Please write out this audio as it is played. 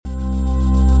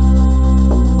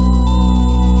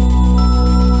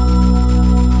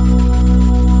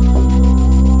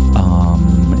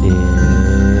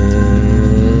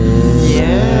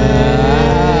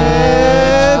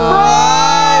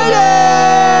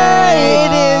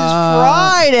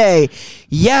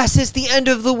Yes, it's the end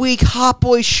of the week. Hot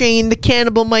Boy Shane, the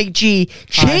Cannibal Mike G.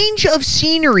 Change of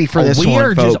scenery for this one, We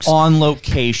are folks. just on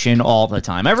location all the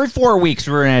time. Every 4 weeks,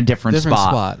 we're in a different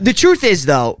spot. The truth is,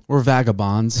 though, We're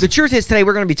vagabonds. the truth is today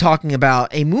we're going to be talking about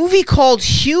a movie called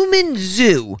Human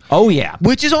Zoo, Oh, yeah.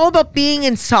 which is all about being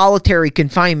in solitary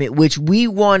confinement, which we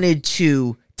wanted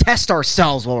to test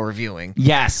ourselves while reviewing.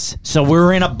 Yes. So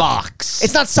we're in a box.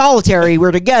 It's not solitary,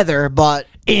 we're together, but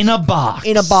in a box.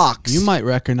 in a box. You might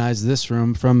recognize this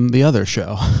room from the other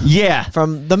show. Yeah.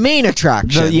 From the main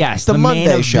attraction. The Monday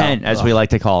main show. event, as we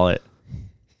like to call it.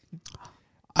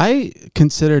 I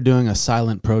consider doing a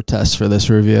silent protest for this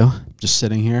review. Just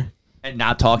sitting here. And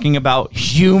not talking about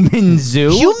Human Zoo.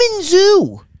 Human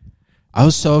Zoo. I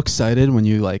was so excited when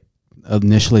you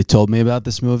initially told me about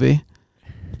this movie,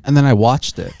 and then I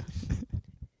watched it,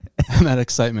 and that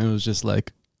excitement was just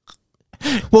like,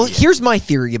 Well, here's my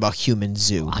theory about Human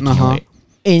Zoo. I can't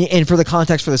wait. And for the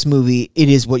context for this movie, it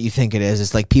is what you think it is.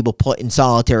 It's like people put in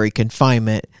solitary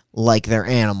confinement like they're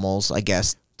animals, I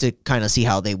guess, to kind of see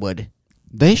how they would.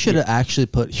 they should have actually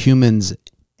put humans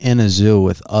in a zoo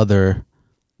with other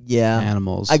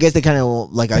animals. I guess they kind of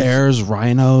bears,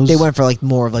 rhinos. they went for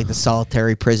more of the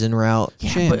solitary prison route.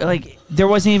 Yeah, but there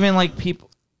wasn't even people.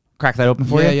 Crack that open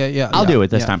for you? Yeah. I'll do it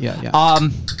this time. Yeah.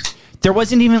 There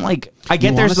wasn't even I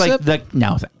get You there's want a sip?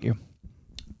 no, thank you.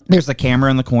 There's the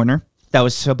camera in the corner that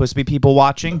was supposed to be people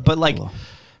watching, but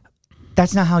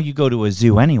that's not how you go to a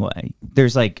zoo anyway.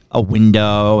 There's a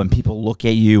window and people look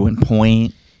at you and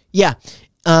point. Yeah.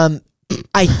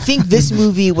 I think this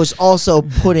movie was also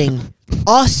putting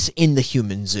us in the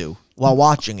Human Zoo while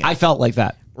watching it. I felt like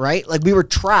that. Right? We were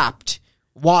trapped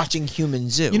watching Human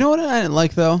Zoo. You know what I didn't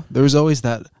like though? There was always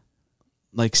that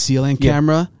ceiling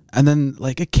camera, and then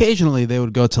occasionally they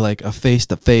would go to a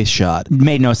face-to-face shot.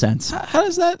 Made no sense. How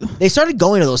does that? They started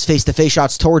going to those face-to-face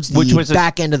shots towards the Which was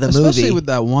back end of the Especially movie. with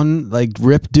that one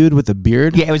ripped dude with the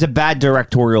beard. Yeah, it was a bad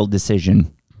directorial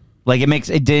decision.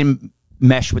 It didn't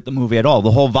mesh with the movie at all.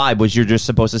 The whole vibe was you're just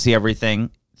supposed to see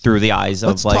everything through the eyes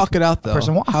Let's of talk it out though.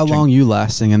 person watching. How long you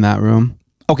lasting in that room?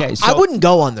 Okay, so I wouldn't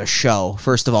go on the show,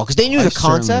 first of all, because they knew I the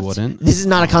certainly concept. wouldn't. This is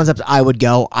not a concept I would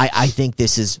go. I think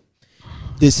this is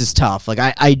tough.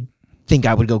 I think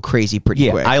I would go crazy pretty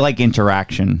quick. I like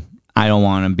interaction. I don't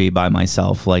want to be by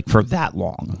myself for that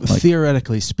long.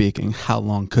 Theoretically speaking, how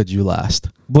long could you last?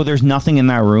 Well, there's nothing in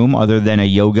that room other than a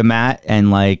yoga mat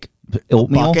and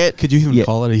oatmeal. Bucket. Could you even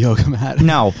call it a yoga mat?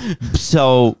 No.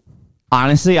 So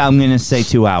honestly, I'm gonna say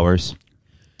 2 hours.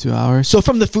 2 hours. So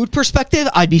from the food perspective,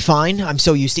 I'd be fine. I'm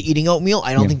so used to eating oatmeal.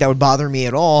 I don't think that would bother me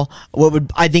at all.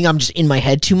 I think I'm just in my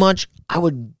head too much. I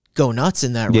would go nuts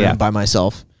in that room by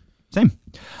myself. Same.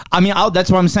 I mean, that's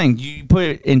what I'm saying. You put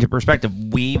it into perspective.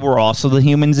 We were also the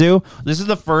Human Zoo. This is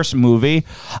the first movie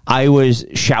I was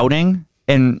shouting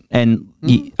and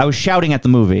I was shouting at the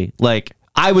movie.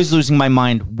 I was losing my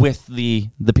mind with the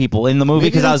people in the movie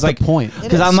because I was that's the point.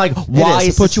 because I'm why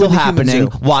is this still happening?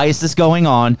 Why is this going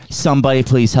on? Somebody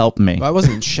please help me. I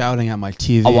wasn't shouting at my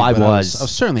TV. Oh, I but was. I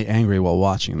was certainly angry while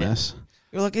watching this.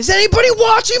 You're like, is anybody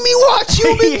watching me watch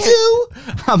Human Zoo?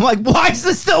 I'm like, why is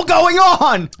this still going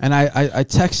on? And I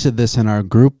texted this in our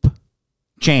group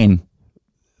Chain.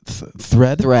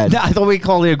 thread. I thought we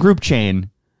called it a group chain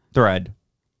thread.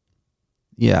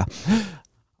 Yeah.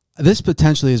 This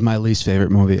potentially is my least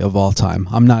favorite movie of all time.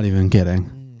 I'm not even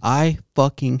kidding. I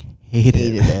fucking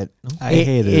hated it. I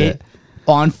hated it.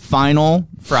 On Final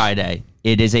Friday,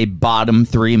 it is a bottom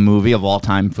 3 movie of all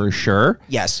time for sure.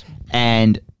 Yes.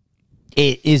 And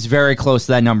it is very close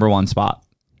to that number 1 spot.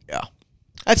 Yeah.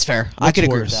 That's fair. I could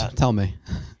agree with Worse? that. Tell me.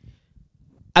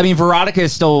 I mean, Veronica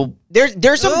is still...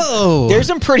 There's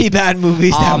some pretty bad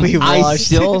movies that we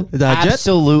watched.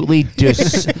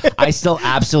 I still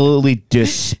absolutely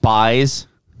despise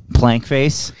Plank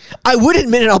Face. I would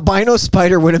admit an albino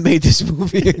spider would have made this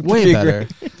movie Way better.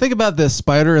 Think about this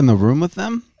spider in the room with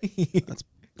them.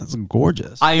 That's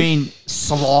gorgeous. I mean,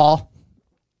 Slaw.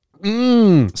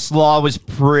 Slaw was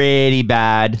pretty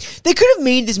bad. They could have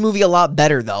made this movie a lot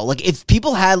better though. If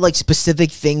people had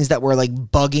specific things that were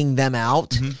bugging them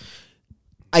out,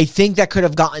 I think that could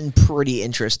have gotten pretty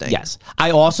interesting. Yes. I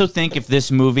also think if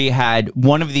this movie had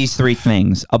one of these 3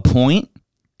 things, a point,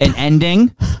 an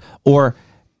ending, or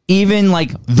even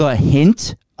the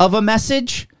hint of a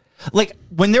message,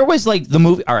 when there was the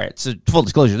movie, all right, so full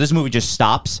disclosure, this movie just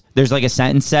stops. There's a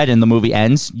sentence said and the movie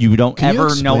ends. You don't Can you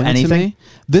ever know explain it to anything. me?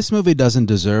 This movie doesn't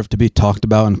deserve to be talked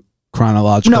about in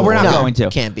chronological No, we're not order. going to.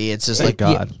 Can't be. It's just Thank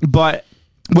God. Yeah, but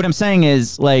what I'm saying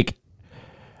is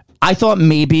I thought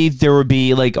maybe there would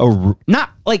be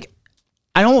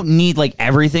I don't need like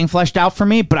everything fleshed out for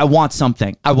me, but I want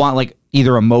something. I want like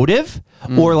either a motive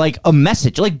or like a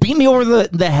message. Like beat me over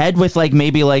the head with like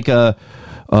maybe like a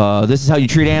this is how you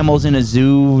treat animals in a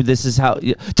zoo. This is how.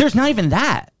 There's not even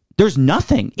that. There's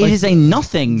nothing. It is a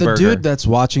nothing. The burger. dude that's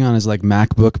watching on his like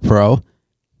MacBook Pro,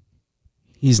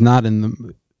 he's not in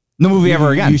the movie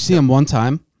ever again. You see him one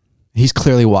time. He's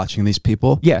clearly watching these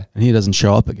people. Yeah. And he doesn't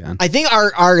show up again. I think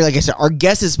our like I said, our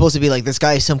guest is supposed to be like this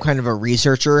guy is some kind of a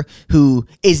researcher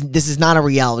this is not a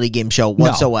reality game show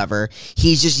whatsoever. No.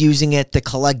 He's just using it to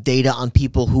collect data on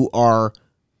people who are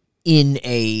in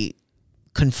a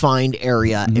confined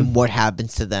area and what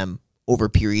happens to them over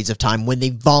periods of time when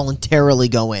they voluntarily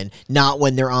go in, not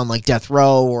when they're on like death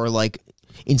row or like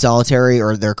in solitary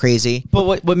or they're crazy.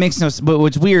 But what makes no but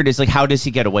what's weird is like how does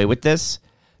he get away with this?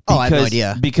 Because, I have no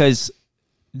idea. Because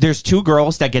there's 2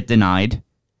 girls that get denied.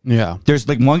 Yeah. There's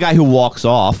like one guy who walks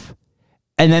off.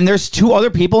 And then there's 2 other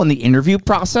people in the interview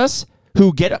process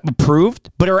who get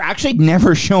approved, but are actually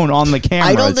never shown on the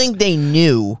cameras. I don't think they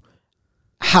knew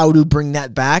how to bring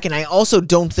that back. And I also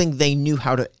don't think they knew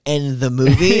how to end the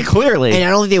movie. Clearly. And I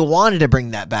don't think they wanted to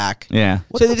bring that back. Yeah.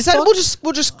 So they decided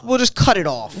we'll just cut it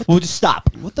off. We'll just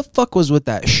stop. What the fuck was with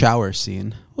that shower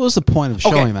scene? What was the point of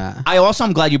showing that?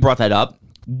 I'm glad you brought that up.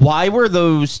 Why were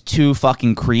those 2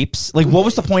 fucking creeps? Like, what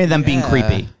was the point of them being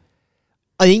creepy?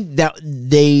 I think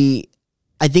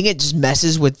it just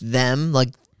messes with them, like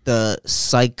the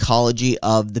psychology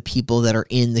of the people that are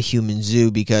in the human zoo,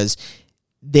 because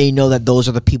they know that those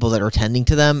are the people that are tending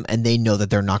to them, and they know that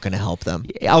they're not going to help them.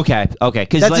 Okay.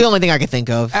 Because that's the only thing I can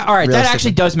think of. All right, that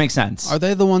actually does make sense. Are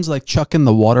they the ones like chucking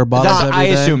the water bottles every I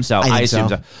day? assume so. I assume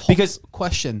so. Because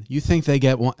question, you think they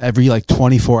get one every like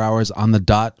 24 hours on the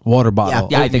dot water bottle?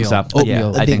 Yeah, I think so.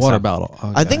 Oatmeal, I think water so. bottle.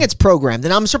 Okay. I think it's programmed,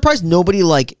 and I'm surprised nobody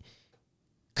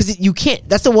because you can't.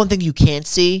 That's the one thing you can't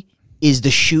see is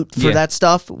the shoot for that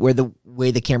stuff, where the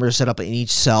way the cameras are set up in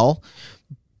each cell.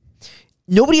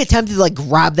 Nobody attempted to like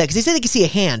grab that because they said they could see a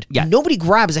hand. Yeah. Nobody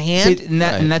grabs a hand. See, and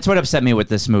that's what upset me with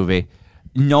this movie.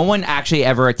 No one actually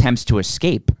ever attempts to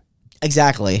escape.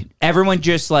 Exactly. Everyone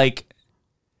just like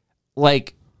I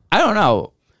don't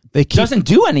know. Doesn't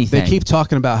do anything. They keep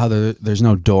talking about how there's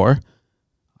no door.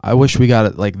 I wish we got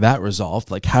it like that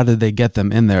resolved. Like, how did they get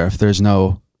them in there if there's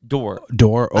no door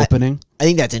opening? I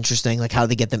think that's interesting. Like how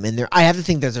they get them in there. I have to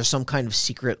think that there's some kind of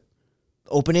secret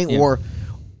opening,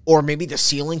 or maybe the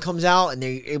ceiling comes out and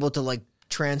they're able to like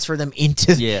transfer them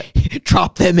into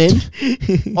drop them in.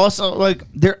 Also, like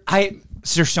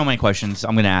there's so many questions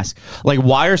I'm gonna ask. Like,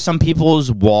 why are some people's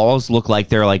walls look like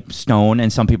they're like stone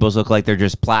and some people's look like they're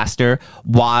just plaster?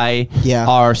 Why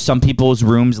are some people's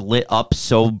rooms lit up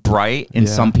so bright and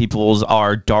some people's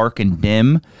are dark and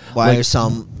dim? Why are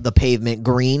some the pavement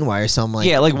green? Why are some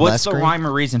like what's the rhyme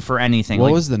or reason for anything?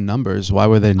 What was the numbers? Why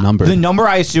were they numbered? The number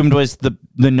I assumed was the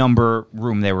number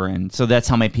room they were in. So that's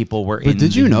how many people were in. But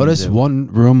did you notice one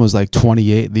room was like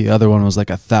 28, the other one was like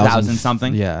 1,000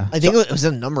 something? Yeah, I think it was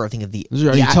a number. I think of the.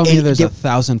 Are you telling me there's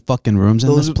 1,000 fucking rooms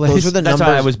in this place? Those were the That's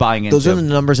numbers. what I was buying into. Those are the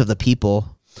numbers of the people.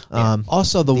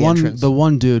 Also, the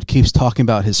one dude keeps talking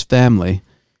about his family.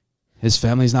 His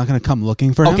family's not going to come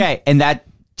looking for him. Okay, and that,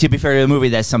 to be fair to the movie,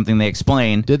 that's something they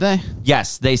explained. Did they?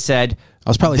 Yes, they said. I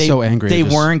was probably so angry. They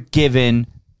weren't given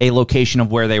a location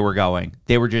of where they were going.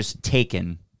 They were just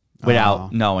taken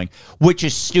without knowing, which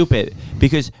is stupid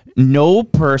because no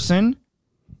person.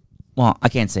 Well, I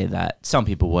can't say that. Some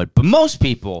people would, but most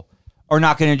people are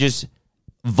not going to just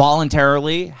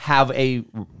voluntarily have a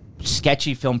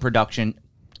sketchy film production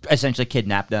essentially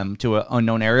kidnap them to an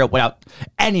unknown area without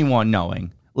anyone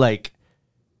knowing. Like,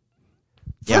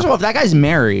 first of all, if that guy's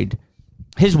married,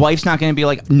 his wife's not going to be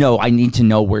like, no, I need to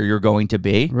know where you're going to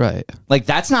be. Right. Like,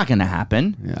 that's not going to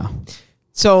happen. Yeah.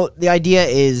 So the idea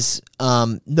is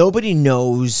nobody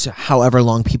knows however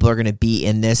long people are going to be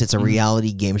in this. It's a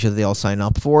reality game show that they all sign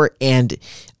up for. And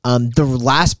the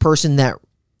last person that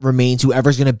remains,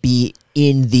 whoever's going to be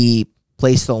in the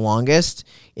place the longest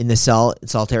in the cell, in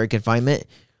solitary confinement,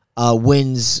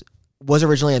 wins. Was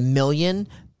originally $1 million,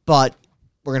 but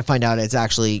we're going to find out it's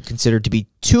actually considered to be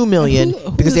 $2 million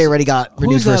because they already got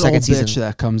renewed for a second season. Bitch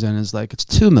that comes in is like, it's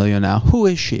 $2 million now. Who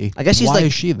is she? I guess she's Why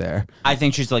is she there? I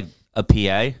think she's like a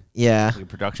PA. Yeah. Like a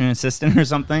production assistant or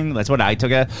something. That's what I took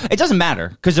it. It doesn't matter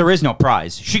because there is no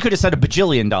prize. She could have said $1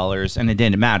 bajillion and it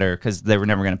didn't matter because they were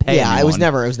never going to pay anyone. It was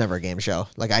never a game show.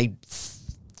 Like, I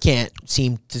can't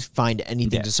seem to find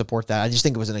anything to support that. I just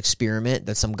think it was an experiment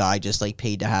that some guy just like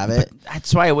paid to have it. But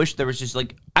that's why I wish there was just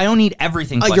like, I don't need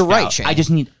everything fleshed you're right, out. Shane. I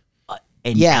just need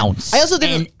an ounce. I also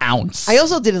didn't ounce. I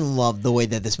also didn't love the way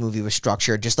that this movie was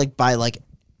structured. Just like by like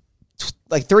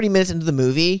 30 minutes into the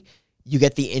movie, you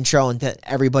get the intro, and that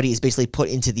everybody is basically put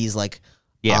into these like,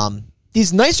 Yeah.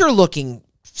 these nicer looking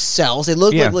cells. They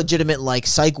look Yeah. like legitimate like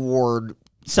psych ward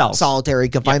Cells. solitary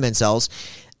confinement cells.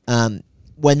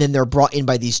 When then they're brought in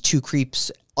by these two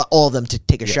creeps, all of them to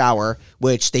take a shower,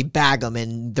 which they bag them,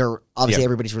 and they're obviously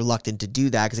everybody's reluctant to do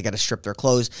that because they got to strip their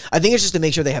clothes. I think it's just to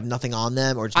make sure they have nothing on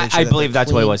them, or just make sure I that believe they're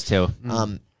that's what it clean. was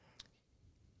too.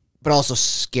 But also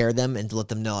scare them and to let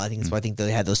them know. I think that's why I think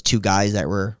they had those two guys that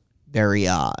were very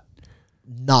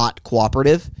not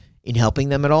cooperative in helping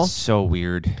them at all. So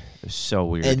weird. It was so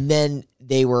weird. And then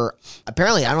they were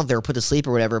apparently, I don't know if they were put to sleep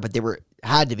or whatever, but they were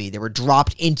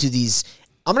dropped into these.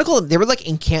 I'm gonna call them. They were like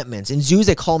encampments in zoos.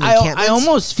 They call them encampments. I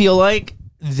almost feel like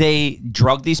they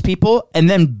drugged these people and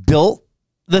then built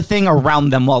the thing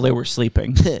around them while they were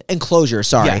sleeping. Enclosures.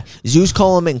 Sorry, Yeah. zoos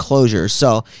call them enclosures.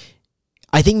 So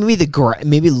I think maybe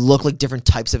maybe look like different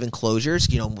types of enclosures.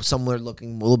 You know, some were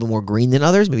looking a little bit more green than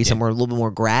others. Maybe some were a little bit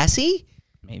more grassy.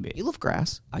 Maybe. You love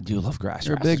grass. I do love grass.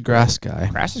 You're a Grass is big grass guy.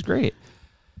 great. Grass is great.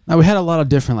 Now we had a lot of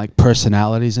different like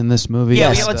personalities in this movie.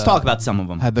 Yeah, Had let's the- talk about some of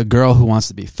them. Had the girl who wants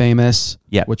to be famous.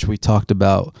 Yeah. Which we talked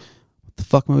about. What the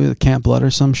fuck movie? The Camp Blood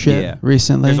or some shit. Yeah.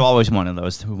 Recently. There's always one of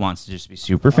those who wants to just be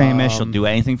super famous. She'll do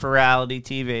anything for reality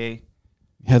TV.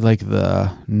 You had like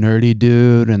the nerdy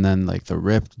dude and then like the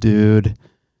ripped dude.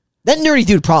 That nerdy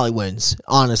dude probably wins.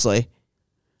 Honestly,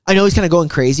 I know he's kind of going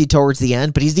crazy towards the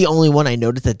end, but he's the only one I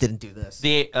noticed that didn't do this.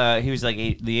 He was like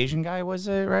the Asian guy, was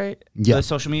it right? Yeah. The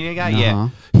social media guy. Uh-huh.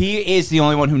 Yeah, he is the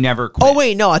only one who never quit. Oh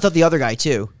wait, no, I thought the other guy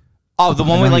too. Oh, the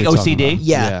one I with know like who you're talking OCD. about.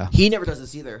 Yeah, Yeah. he never does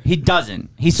this either. He doesn't.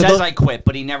 He So says those- I quit,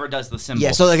 but he never does the symbol.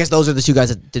 Yeah, so I guess those are the two guys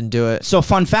that didn't do it. So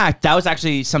fun fact, that was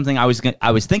actually something I was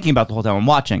thinking about the whole time I'm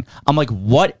watching. I'm like,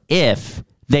 what if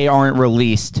they aren't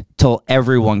released till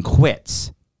everyone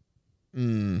quits?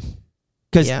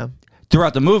 Because Yeah.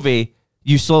 throughout the movie,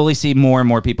 you slowly see more and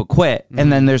more people quit,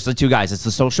 and then there's the two guys. It's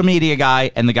the social media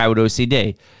guy and the guy with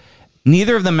OCD.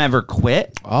 Neither of them ever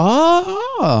quit,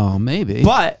 Oh, maybe.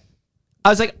 but I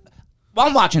was like, while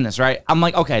I'm watching this, right? I'm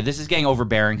like, okay, this is getting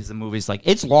overbearing because the movie's like,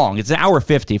 it's long. It's an hour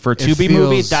 50 for a 2B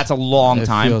movie. feels- That's a long it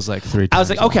time. feels like 3 times I was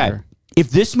like, okay, longer. if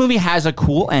this movie has a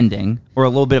cool ending or a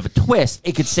little bit of a twist,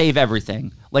 it could save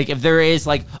everything. Like if there is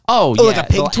like, Oh, like a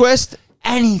pig twist?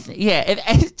 anything, yeah,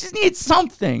 it just needs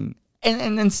something.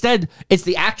 And instead, it's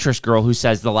the actress girl who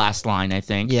says the last line, I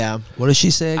think. Yeah. What does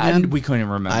she say again? And we couldn't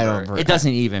remember. I don't remember. It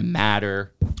doesn't even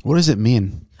matter. What does it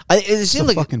mean? It What's seemed the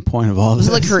like fucking point of all was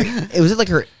this? it like her? Was it like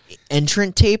her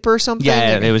entrant tape or something?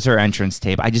 Yeah, Like- it was her entrance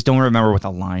tape. I just don't remember what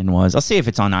the line was. I'll see if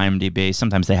it's on IMDb.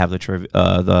 Sometimes they have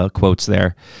the quotes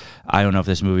there. I don't know if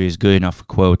this movie is good enough for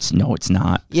quotes. No, it's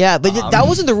not. Yeah, but that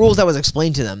wasn't the rules that was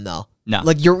explained to them, though. No.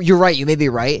 Like you're right. You may be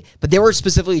right, but they were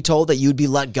specifically told that you'd be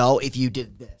let go if you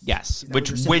did this. Yes, That which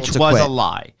was your symbol to was quit. a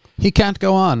lie. He can't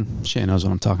go on. Shay knows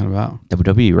what I'm talking about.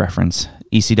 WWE reference.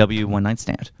 ECW One Night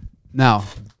Stand. Now,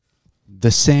 the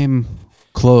same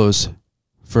clothes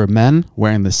for men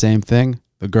wearing the same thing,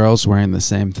 the girls wearing the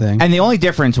same thing. And the only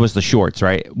difference was the shorts,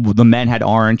 right? The men had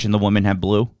orange and the women had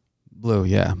blue. Blue,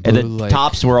 yeah. And the Blue, like,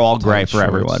 tops were all gray tight for shorts,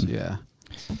 everyone. Yeah.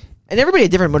 And everybody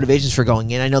had different motivations for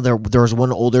going in. I know there was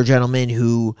one older gentleman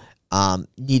who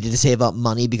needed to save up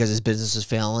money because his business was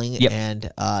failing, Yep.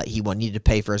 and he needed to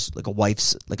pay for his a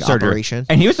wife's Surgery. operation.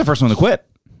 And he was the first one to quit.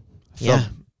 Yeah,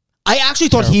 I actually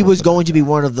thought he was going to be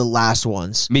one of the last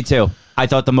ones. Me too. I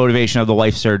thought the motivation of the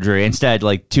wife surgery. Instead,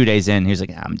 like 2 days in, he was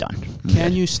like, I'm done.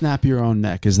 Can you snap your own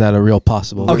neck? Is that a real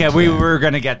possible? Okay, we're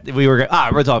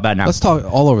talking about it now. Let's talk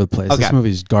all over the place. Okay. This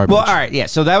movie's garbage. Well, all right, yeah.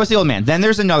 So that was the old man. Then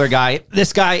there's another guy.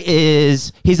 This guy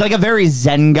he's like a very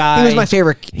zen guy. He was my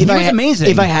favorite. He was amazing.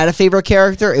 If I had a favorite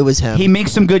character, it was him. He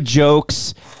makes some good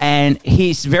jokes, and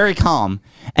he's very calm.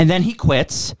 And then he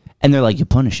quits, and they're like, "You're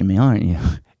punishing me, aren't you?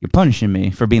 You're punishing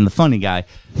me for being the funny guy."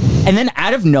 And then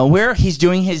out of nowhere, he's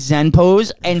doing his zen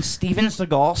pose, and Steven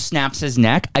Seagal snaps his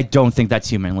neck. I don't think that's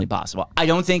humanly possible. I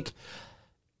don't think...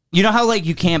 You know how, like,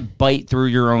 you can't bite through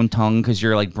your own tongue because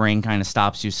your, like, brain kind of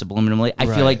stops you subliminally? I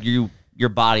feel Right. like your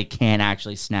body can't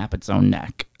actually snap its own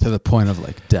neck. To the point of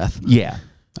like death. Yeah.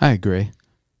 I agree.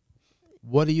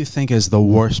 What do you think is the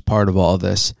worst part of all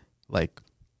this? Like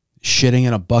shitting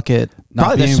in a bucket, not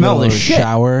Probably the being smell able of to shit.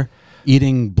 shower,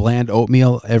 eating bland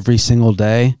oatmeal every single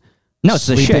day. No, it's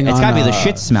the shit. Sleeping It's got to be on the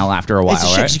shit smell after a while, it's a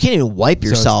shit 'cause right? you can't even wipe So it's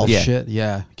yourself. the Yeah. shit.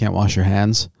 Yeah, you can't wash your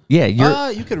hands. Yeah,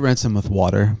 you're... You could rinse them with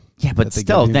water. Yeah, but that they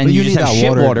still, give then But you just need have that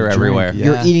shit to water drink. everywhere. Yeah.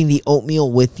 You're eating the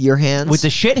oatmeal with your hands. With the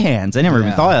shit hands. I never even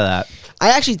Yeah. thought of that.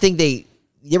 I actually think they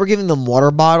were giving them water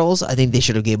bottles. I think they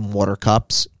should have given them water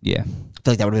cups. Yeah. I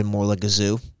feel like that would have been more like a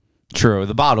zoo. True.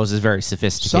 The bottles is very Some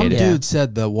sophisticated. Yeah. dude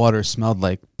said the water smelled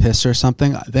like piss or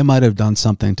something. They might have done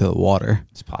something to the water.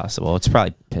 It's possible. It's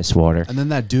probably piss water. And then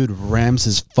that dude rams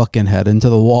his fucking head into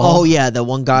the wall. Oh yeah, the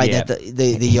one guy Yeah. that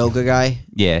the yoga guy.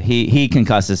 Yeah, he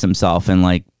concusses himself and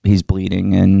like he's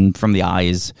bleeding and from the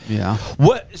eyes. Yeah.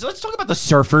 What? So let's talk about the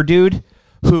surfer dude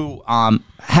who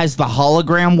has the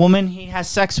hologram woman he has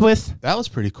sex with. That was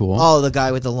pretty cool. Oh, the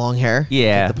guy with the long hair.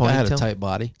 Yeah. With the I had a ponytail. tight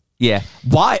body. Yeah.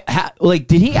 Why? Like,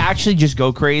 did he actually just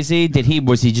go crazy?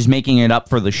 Was he just making it up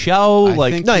for the show? I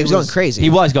Like, think No, he was going crazy. he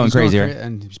was going crazy.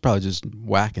 and he's probably just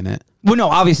whacking it. Well, no,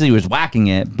 obviously he was whacking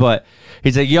it, but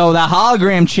he's like, "Yo, that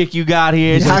hologram chick you got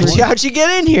here." is like, How'd you get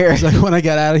in here? It's like, when I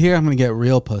get out of here, I'm gonna get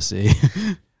real pussy.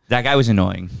 that guy was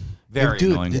annoying. Very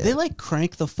Dude, annoying. did they like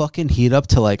crank the fucking heat up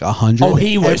to like 100? Oh,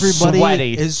 he was Everybody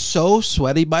sweaty. is so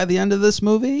sweaty by the end of this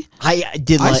movie. I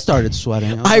did. I Like, started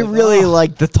sweating. I was like, really "Oh."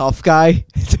 like the tough guy.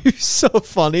 He's so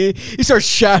funny. He starts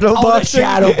shadow the boxing.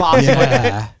 shadow boxing.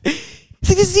 Yeah. He's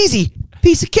like, "This is easy.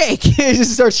 Piece of cake." He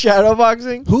just starts shadow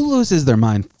boxing. Who loses their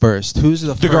mind first? Who's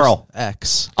the first girl.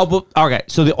 X? Oh, well, okay.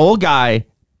 So the old guy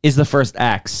is the first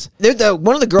ex,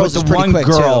 One of the girls but is the pretty one quick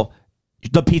girl, too.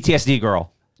 the PTSD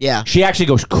girl, Yeah. she actually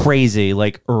goes crazy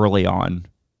like early on.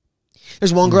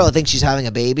 There's one girl I think she's having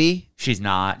a baby. She's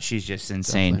not. She's just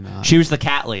insane. Definitely not. She was the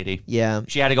cat lady. Yeah.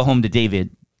 She had to go home to David.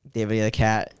 David the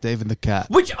cat. David the cat.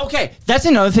 Which, okay, that's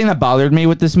another thing that bothered me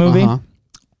with this movie. Uh-huh.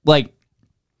 Like,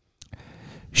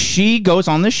 she goes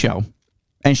on this show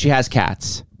and she has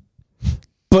cats,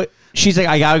 but she's like,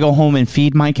 I gotta go home and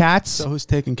feed my cats. So who's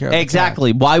taking care of the cat?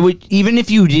 Exactly. Why would, even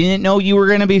if you didn't know you were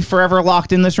going to be forever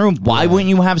locked in this room, why wouldn't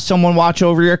you have someone watch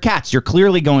over your cats? You're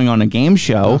clearly going on a game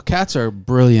show. Well, cats are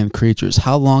brilliant creatures.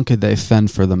 How long could they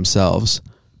fend for themselves?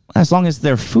 As long as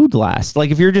their food lasts.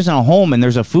 Like if you're just in a home and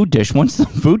there's a food dish, once the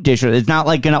food dish, it's not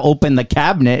like going to open the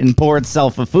cabinet and pour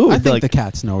itself a food. I think like, the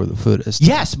cats know where the food is.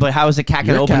 yes, but how is a cat going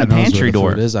to Your open cat the knows pantry where the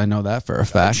door? food is. I know that for a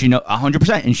fact. She know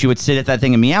 100%, and she would sit at that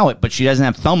thing and meow it, but she doesn't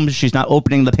have thumbs. She's not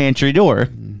opening the pantry door.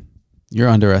 You're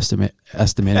estimating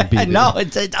BB. No,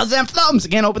 it doesn't have thumbs.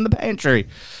 It can't open the pantry.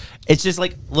 It's just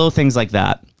like little things like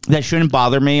that that shouldn't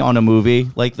bother me on a movie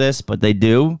like this, but they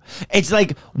do. It's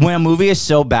like when a movie is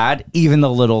so bad, even the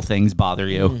little things bother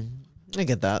you. I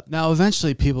get that. Now,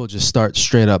 eventually, people just start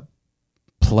straight up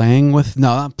throwing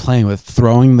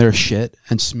their shit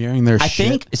and smearing their I shit.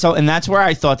 think so, and that's where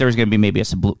I thought there was going to be maybe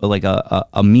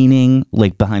a meaning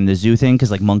like behind the zoo thing,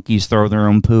 because like monkeys throw their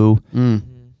own poo.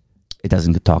 It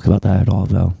doesn't talk about that at all,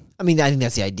 though. I mean, I think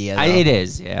that's the idea. Though. It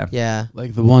is, yeah. Yeah.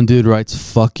 Like the one dude writes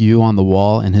 "fuck you" on the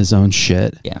wall in his own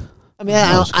shit. Yeah. I mean,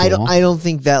 That was I cool. don't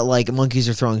think that like monkeys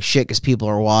are throwing shit because people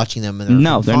are watching them and they're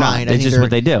No, they're not. confined. It's I think just what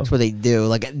they do. That's what they do.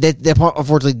 Like,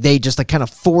 unfortunately, they just like kind of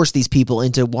force these people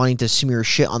into wanting to smear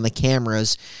shit on the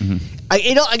cameras.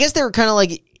 I guess they were kind of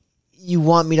like, you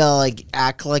want me to like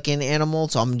act like an animal,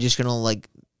 so I'm just gonna like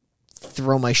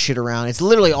throw my shit around. It's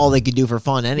literally all they could do for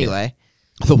fun anyway.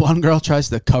 The one girl tries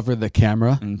to cover the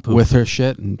camera And poop. with her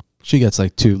shit, and she gets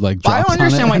like two like But I drops don't on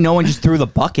understand it. why no one just threw the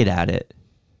bucket at it.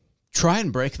 Try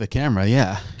and break the camera,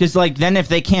 yeah. Because like then if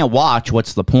they can't watch,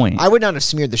 what's the point? I would not have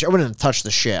smeared the shit. I wouldn't have touched the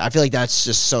shit. I feel like that's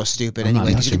just so stupid I'm not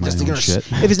anyway. 'Cause touching you're my own gonna,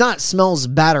 shit. if it's not smells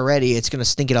bad already, it's gonna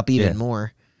stink it up even Yeah.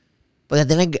 more. But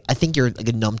then I think you're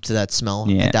like numb to that smell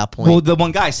Yeah. at that point. Well, the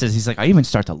one guy says he's like, I even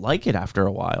start to like it after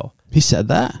a while. He said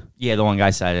that. Yeah, the one guy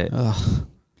said it. Ugh.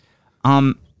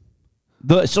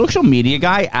 The social media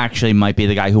guy actually might be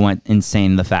the guy who went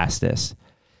insane the fastest.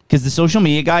 Because the social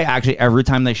media guy actually, every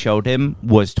time they showed him,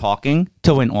 was talking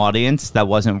to an audience that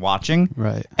wasn't watching.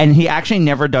 Right. And he actually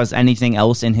never does anything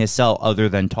else in his cell other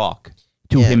than talk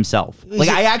to Yeah. himself. Like,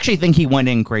 I actually think he went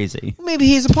in crazy. Maybe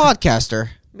he's a podcaster.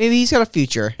 Maybe he's got a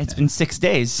future. It's been 6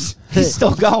 days. He's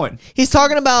still going. He's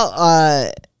talking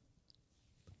about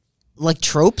like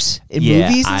tropes in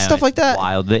movies and stuff like that.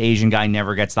 Wild. The Asian guy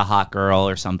never gets the hot girl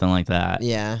or something like that.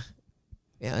 Yeah.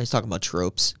 Yeah, he's talking about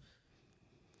tropes.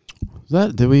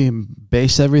 Did we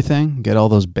base everything? Get all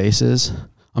those bases?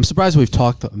 I'm surprised we've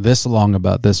talked this long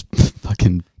about this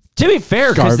fucking. To be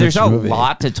fair, because there's a Garbage movie.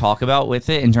 lot to talk about with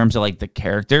it in terms of like the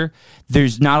character.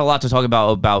 There's not a lot to talk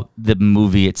about the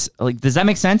movie. It's like, does that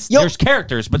make sense? Yo, There's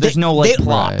characters, but there's no like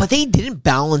plot. Right. But they didn't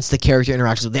balance the character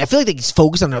interactions. I feel like they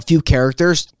focused on a few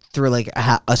characters through like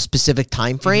a specific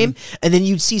time frame, and then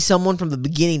you'd see someone from the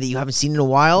beginning that you haven't seen in a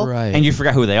while. Right. And you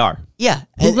forgot who they are. Yeah.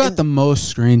 Who got the most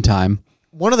screen time?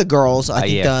 One of the girls, I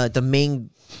think yeah. the main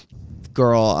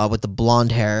girl with the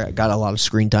blonde hair got a lot of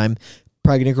screen time.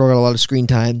 Pregnant girl got a lot of screen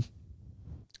time.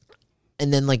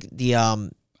 And then like the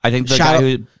I think the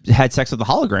Shadow- guy who had sex with the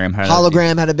hologram had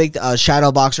hologram had a big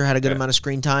shadow boxer had a good amount of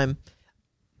screen time.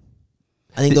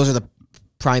 I think those are the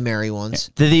primary ones.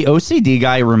 Did the OCD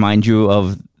guy remind you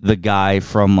of the guy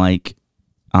from like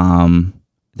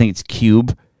I think it's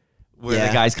Cube, where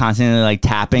the guy's constantly like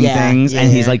tapping things,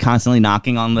 and he's like constantly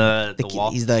knocking on the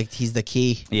wall. He's the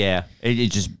key. Yeah, it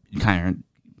just kind of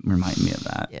reminded me of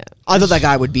that. Yeah, I thought that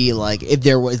guy would be like, if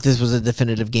this was a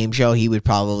definitive game show, he would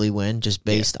probably win just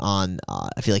based on.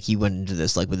 I feel like he went into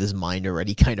this like with his mind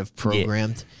already kind of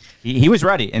programmed. He was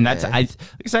ready, and that's like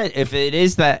I said, if it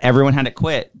is that everyone had to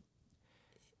quit.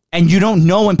 And you don't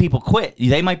know when people quit.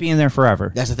 They might be in there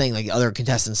forever. That's the thing. Like, other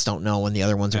contestants don't know when the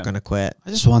other ones are going to quit. I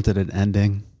just wanted an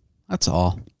ending. That's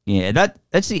all. Yeah,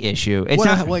 that's the issue. It's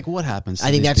not like what happens. To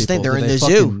I think these that's the thing. people? They're in the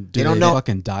fucking, zoo. They don't know.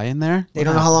 Fucking die in there. They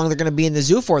don't know how long they're going to be in the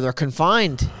zoo for. They're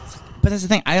confined. But that's the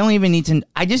thing. I don't even need to.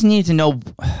 I just need to know.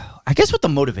 I guess what the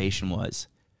motivation was.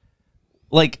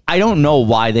 Like, I don't know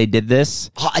why they did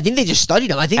this. I think they just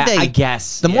studied them. I think I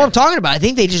guess. The more I'm talking about, I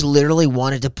think they just literally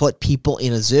wanted to put people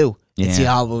in a zoo and see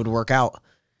how it would work out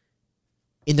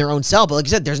in their own cell. But like I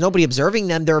said, there's nobody observing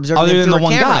them. They're observing other them than through the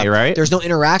one a camera. guy, right? There's no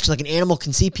interaction. Like, an animal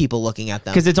can see people looking at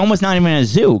them. Because it's almost not even a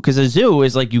zoo. Because a zoo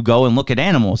is like you go and look at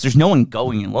animals. There's no one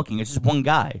going and looking. It's just one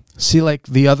guy. See, like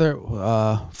the other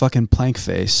fucking plank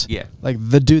face. Yeah. Like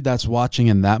the dude that's watching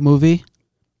in that movie.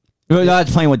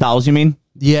 That's playing with dolls, you mean?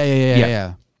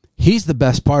 Yeah. He's the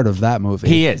best part of that movie.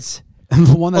 He is. And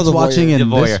the one that's the watching voyeur. in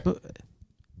The this. voyeur.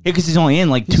 Yeah, because he's only in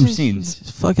like two scenes. It's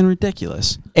fucking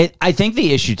ridiculous. I think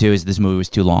the issue too is this movie was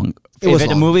too long. It was if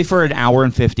it's a long. movie for an hour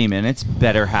and 50 minutes,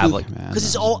 better have like. Man, Because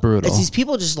it's that all was brutal. it's these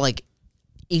people just like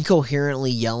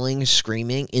incoherently yelling,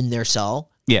 screaming in their cell.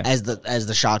 Yeah. As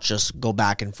the shots just go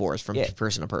back and forth from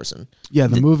person to person. Yeah,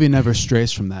 the movie never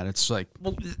strays from that. It's like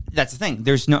Well, that's the thing.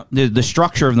 There's no the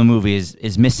structure of the movie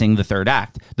is missing the third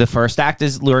act. The first act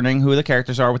is learning who the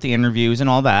characters are with the interviews and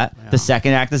all that. Yeah. The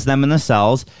second act is them in the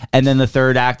cells, and then the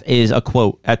third act is a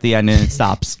quote at the end and it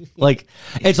stops. Like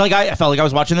it's like I felt like I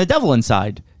was watching The Devil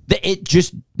Inside. It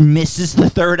just misses the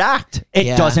third act.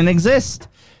 It doesn't exist.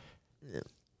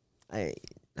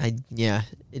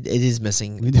 It is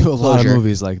missing. we do a lot of closure.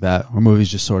 movies like that, where movies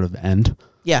just sort of end.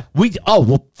 Yeah.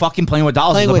 Well, fucking Playing with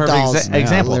Dolls Playing is the with perfect Dolls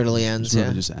example. literally ends. It really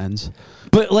Yeah. just ends.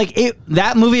 But like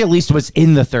that movie at least was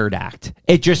in the third act.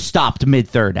 It just stopped mid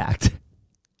third act.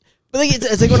 But like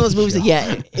it's like one of those movies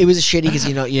that it was shitty because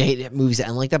you hate movies that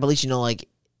end like that. But at least like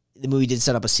the movie did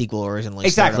set up a sequel or isn't like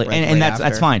Exactly, start up and right that's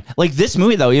after. fine. Like this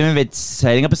movie though, even if it's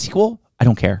setting up a sequel, I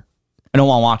don't care. I don't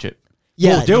want to watch it.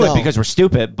 Yeah, we'll do no. it because we're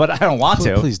stupid, but I don't want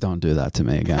to. Please don't do that to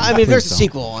me again. I mean, if there's a Please don't.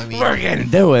 sequel, I mean, We're gonna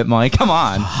do it, Mike. Come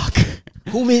on.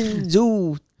 Human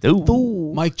Zoo. Dude.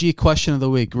 Mike G, question of the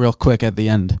week, real quick at the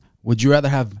end. Would you rather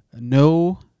have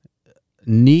no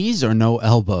knees or no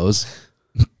elbows?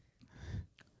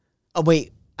 Oh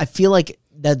wait, I feel like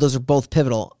that those are both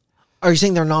pivotal. Are you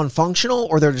saying they're non-functional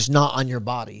or they're just not on your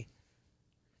body?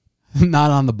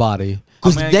 Not on the body.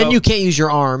 Because I'm gonna then go- you can't use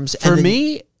your arms. For and then-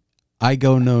 me, I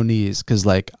go no knees because,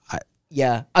 like,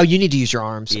 yeah. Oh, you need to use your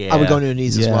arms. I would Yeah. go to your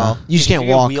knees as Yeah. well. You just can't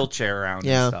get a walk. wheelchair around.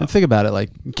 Yeah. And and stuff. think about it. Like,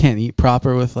 you can't eat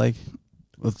proper with the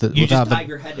You without just tie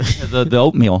your head into the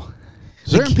oatmeal.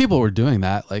 certain people were doing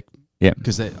that, like, Yeah.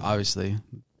 because they obviously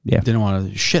Yeah. didn't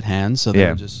want to shit hands, so they Yeah.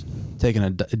 were just taking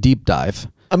a deep dive.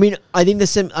 I mean, I think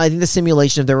the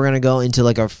simulation, if they were going to go into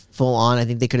like a full on, I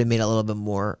think they could have made it a little bit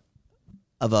more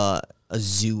of a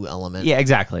zoo element. Yeah,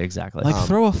 exactly. Like,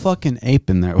 throw a fucking ape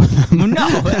in there with them. No,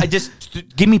 I just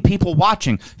give me people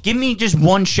watching. Give me just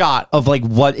one shot of like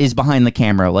what is behind the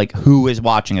camera, like who is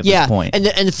watching at Yeah, this point.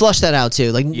 and flush that out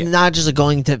too. Like not just like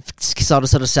going to cell to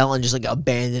cell and just like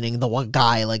abandoning the one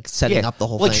guy, like setting up the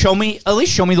whole like thing. at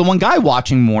least show me the one guy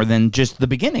watching more than just the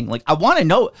beginning. Like I want to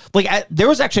know. Like there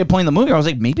was actually a point in the movie where I was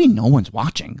like, maybe no one's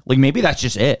watching. Like maybe that's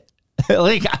just it.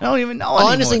 Like I don't even know.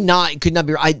 Honestly, anymore. not. It could not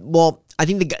be. I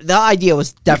think the idea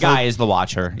was The definitely. guy is the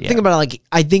watcher. Yeah. Think about it. Like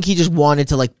I think he just wanted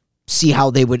to like see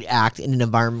how they would act in an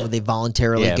environment where they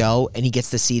voluntarily go, and he gets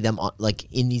to see them on, like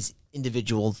in these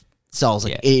individual cells.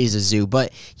 Like it is a zoo,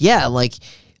 but yeah, like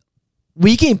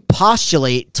we can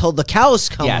postulate till the cows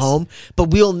come home,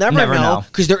 but we'll never know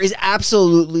because there is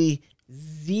absolutely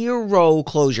zero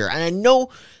closure. And I know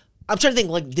I'm trying to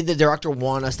think. Like, did the director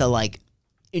want us to like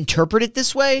interpret it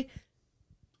this way?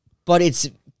 But it's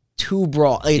too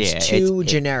broad. It's too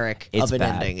generic of an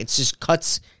bad. ending. It's just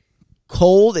cuts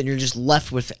cold, and you're just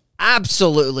left with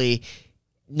absolutely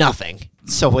nothing.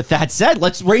 So with that said,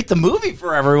 let's rate the movie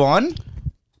for everyone.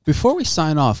 Before we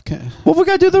sign off, Well, we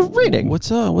gotta do the rating. what's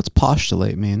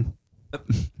postulate mean?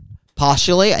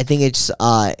 Postulate, I think it's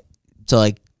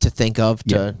to think of,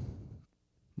 to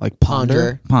Like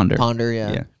ponder? ponder.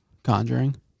 Yeah. Yeah.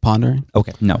 Conjuring? Pondering?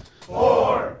 Okay. No.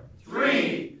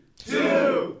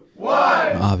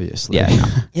 Obviously. Yeah. No.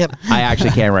 Yep. I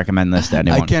actually can't recommend this to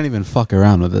anyone. I can't even fuck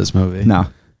around with this movie. No.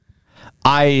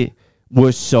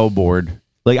 was so bored.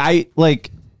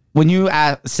 Like when you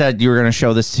said you were going to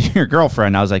show this to your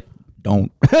girlfriend, I was like,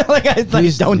 don't.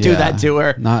 Please don't do that to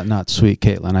her. Not sweet,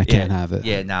 Caitlin. I can't have it.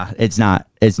 Yeah, nah, it's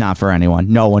not for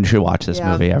anyone. No one should watch this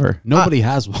movie ever. Nobody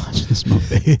has watched this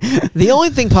movie. The only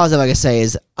thing positive I can say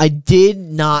is I did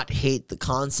not hate the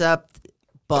concept,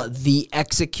 but the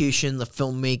execution, the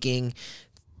filmmaking,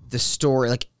 the story,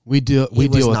 like we deal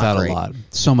with that great. a lot.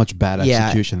 So much bad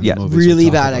execution. In the movies really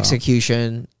we talk bad about.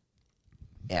 execution.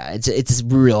 Yeah, it's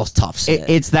real tough.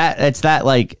 It's that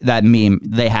like that meme.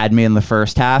 They had me in the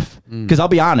first half because I'll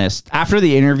be honest. After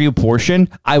the interview portion,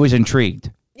 I was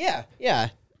intrigued. Yeah.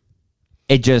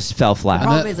 It just fell flat. The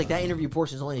problem is like that interview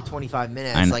portion is only 25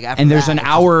 minutes. Like after and there's that, an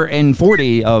hour and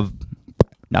 40 of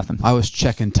nothing. I was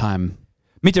checking time.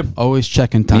 Me too. Always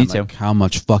checking time. Me too. Like how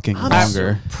much fucking I'm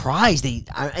longer. surprised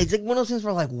it's like one of those things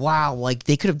where like wow, like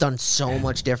they could have done so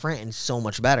much different and so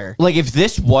much better. Like if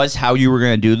this was how you were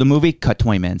going to do the movie, cut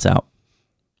 20 minutes out.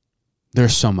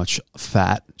 There's so much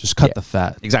fat. Just cut the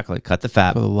fat. Exactly. Cut the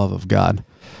fat. For the love of God.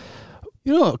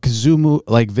 You know, kazoo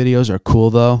like videos are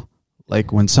cool though.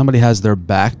 Like when somebody has their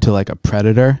back to like a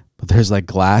predator, but there's like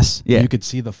glass. Yeah. You could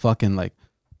see the fucking like,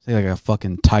 say like a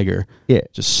fucking tiger. Yeah.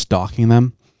 Just stalking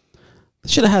them. They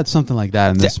should have had something like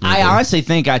that in this movie. I honestly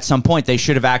think at some point they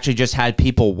should have actually just had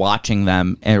people watching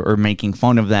them or making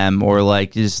fun of them or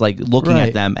like just like looking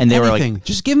at them, and they were like,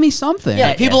 just give me something.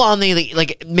 Yeah, people on the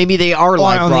like maybe they are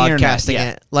live on the internet, broadcasting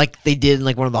yeah. it like they did in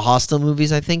like one of the Hostel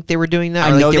movies. I think they were doing that.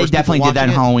 I or, know like, they was definitely people did that in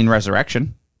watching it. Halloween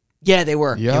Resurrection. Yeah, they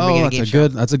were. Yo, They were making a game show.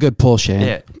 that's a good pull, Shane.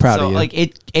 Yeah, Proud so, of you. Like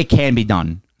it can be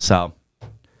done. So,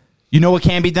 you know what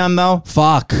can be done though?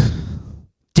 Fuck.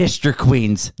 District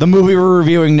Queens, the movie we're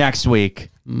reviewing next week.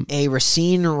 A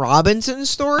Racine Robinson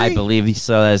story. I believe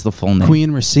so. That is the full name.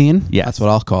 Queen Racine. Yes. That's what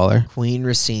I'll call her. Queen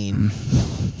Racine.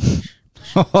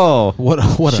 Oh, What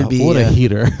a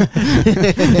heater.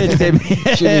 it's gonna be,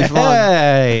 Should be fun.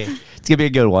 Hey, it's gonna be a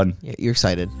good one. Yeah, you're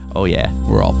excited. Oh yeah.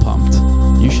 We're all pumped.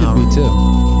 You should be too.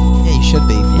 Yeah, you should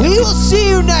be. We will see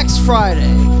you next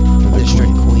Friday.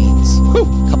 District Queens.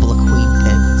 Couple of queen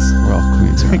pins. We're all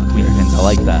queens around Queen here. pins. I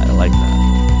like that.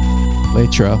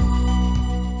 Latro.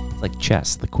 It's like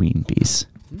chess, the queen piece.